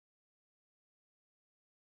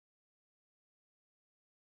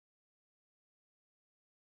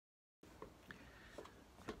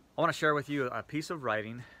I want to share with you a piece of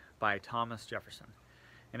writing by Thomas Jefferson.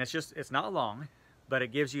 And it's not long, but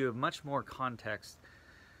it gives you much more context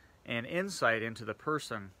and insight into the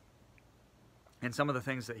person and some of the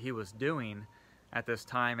things that he was doing at this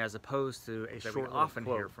time, as opposed to a short, often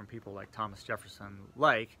hear from people like Thomas Jefferson,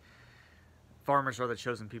 like farmers are the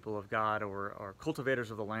chosen people of God, or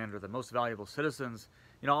cultivators of the land are the most valuable citizens.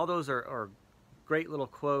 You know, all those are great little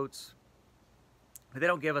quotes, but they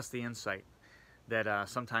don't give us the insight that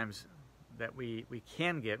sometimes that we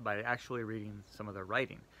can get by actually reading some of their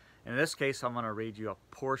writing. In this case, I'm going to read you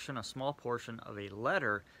a small portion of a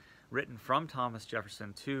letter written from Thomas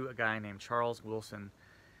Jefferson to a guy named Charles Wilson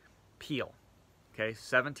Peel. Okay,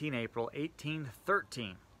 17 April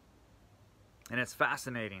 1813. And it's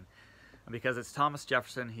fascinating because it's Thomas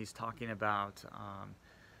Jefferson. He's talking about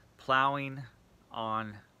plowing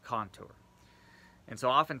on contour. And so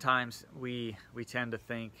oftentimes we tend to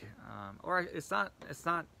think, or it's not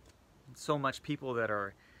so much people that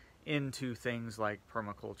are into things like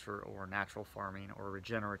permaculture or natural farming or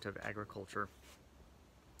regenerative agriculture,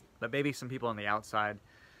 but maybe some people on the outside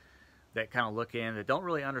that kind of look in that don't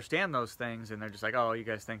really understand those things, and they're just like, oh, you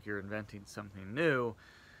guys think you're inventing something new.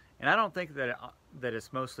 And I don't think that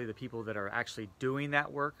it's mostly the people that are actually doing that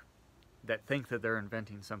work that think that they're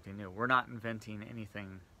inventing something new. We're not inventing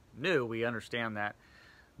anything new. We understand that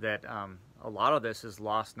a lot of this is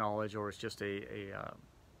lost knowledge, or it's just a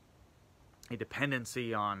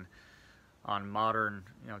dependency on modern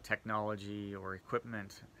technology or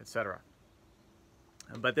equipment, etc.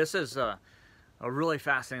 But this is a really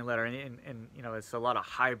fascinating letter, and it's a lot of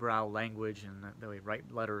highbrow language, and they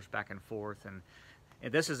write letters back and forth, and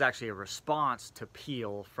this is actually a response to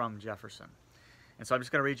Peel from Jefferson. And so I'm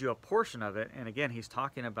just going to read you a portion of it. And again, he's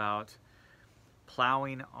talking about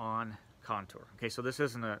plowing on contour. Okay, so this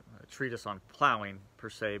isn't a treatise on plowing per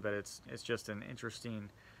se, but it's just an interesting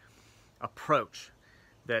approach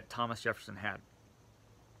that Thomas Jefferson had.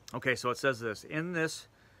 Okay, so it says this: in this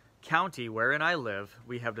county wherein I live,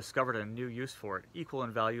 we have discovered a new use for it, equal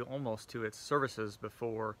in value almost to its services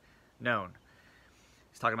before known.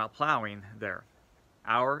 He's talking about plowing there.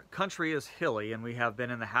 Our country is hilly, and we have been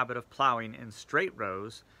in the habit of plowing in straight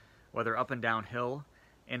rows, whether up and down hill,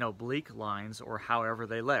 in oblique lines, or however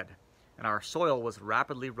they led, and our soil was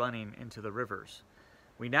rapidly running into the rivers.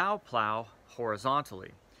 We now plow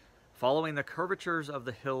horizontally, following the curvatures of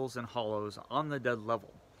the hills and hollows on the dead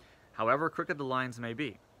level, however crooked the lines may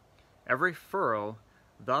be. Every furrow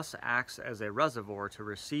thus acts as a reservoir to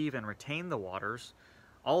receive and retain the waters,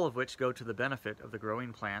 all of which go to the benefit of the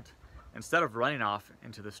growing plant, instead of running off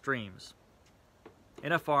into the streams.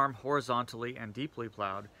 In a farm horizontally and deeply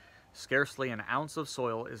plowed, scarcely an ounce of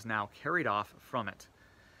soil is now carried off from it.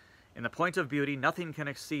 In the point of beauty, nothing can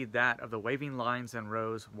exceed that of the waving lines and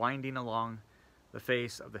rows winding along the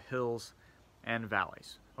face of the hills and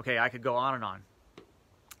valleys. Okay, I could go on and on.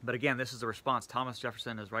 But again, this is the response. Thomas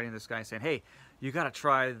Jefferson is writing this guy saying, hey, you got to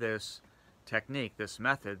try this technique, this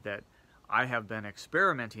method that I have been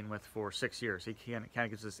experimenting with for 6 years. He kind of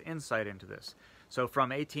gives us insight into this. So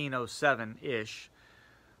from 1807-ish,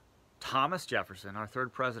 Thomas Jefferson, our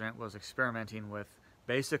third president, was experimenting with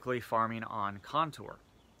basically farming on contour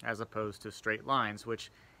as opposed to straight lines,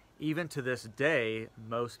 which even to this day,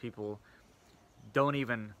 most people don't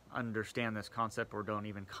even understand this concept or don't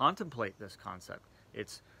even contemplate this concept.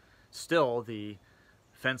 It's still the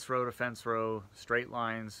fence row to fence row, straight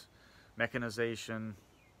lines, mechanization,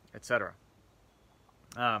 etc.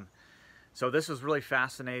 So this is really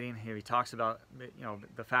fascinating. He talks about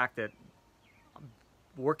the fact that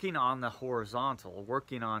working on the horizontal,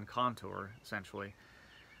 working on contour essentially,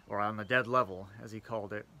 or on the dead level as he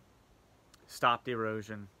called it, stopped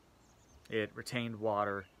erosion, it retained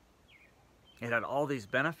water, it had all these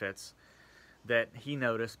benefits that he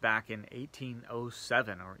noticed back in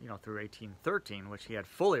 1807 or through 1813, which he had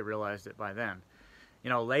fully realized it by then.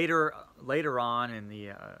 Later on in the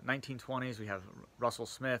 1920s, we have Russell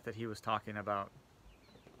Smith, that he was talking about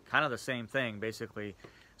kind of the same thing, basically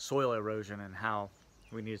soil erosion and how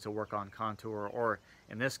we needed to work on contour. Or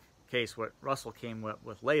in this case, what Russell came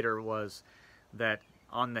with later was that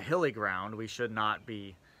on the hilly ground, we should not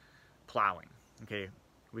be plowing. Okay,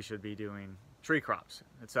 we should be doing tree crops,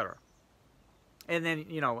 etc. And then,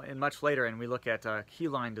 and much later, and we look at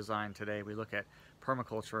keyline design today, we look at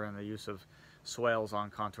permaculture and the use of swales on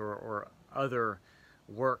contour or other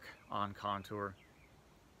work on contour.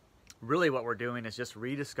 Really what we're doing is just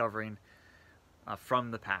rediscovering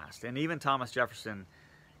from the past. And even Thomas Jefferson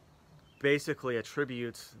basically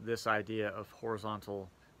attributes this idea of horizontal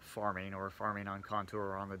farming or farming on contour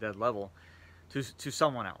or on the dead level to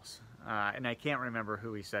someone else. And I can't remember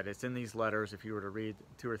who he said. It's in these letters if you were to read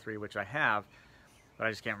 2 or 3, which I have, but I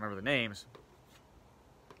just can't remember the names.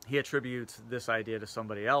 He attributes this idea to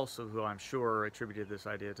somebody else, who I'm sure attributed this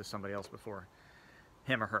idea to somebody else before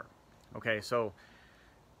him or her. Okay, so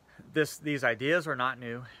these ideas are not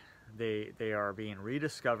new. They are being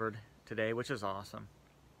rediscovered today, which is awesome.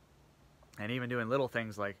 And even doing little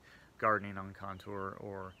things like gardening on contour,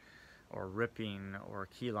 or ripping, or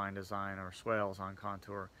keyline design, or swales on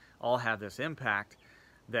contour, all have this impact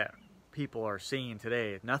that people are seeing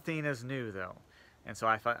today. Nothing is new, though. And so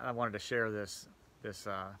I wanted to share this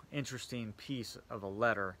interesting piece of a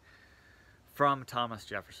letter from Thomas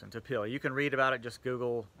Jefferson to Peel. You can read about it. Just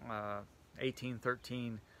Google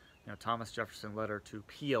 1813, Thomas Jefferson letter to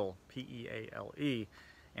Peel, P-E-A-L-E,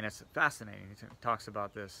 and it's fascinating. It talks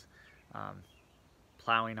about this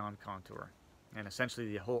ploughing on contour, and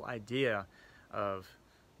essentially the whole idea of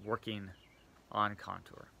working on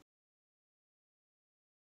contour.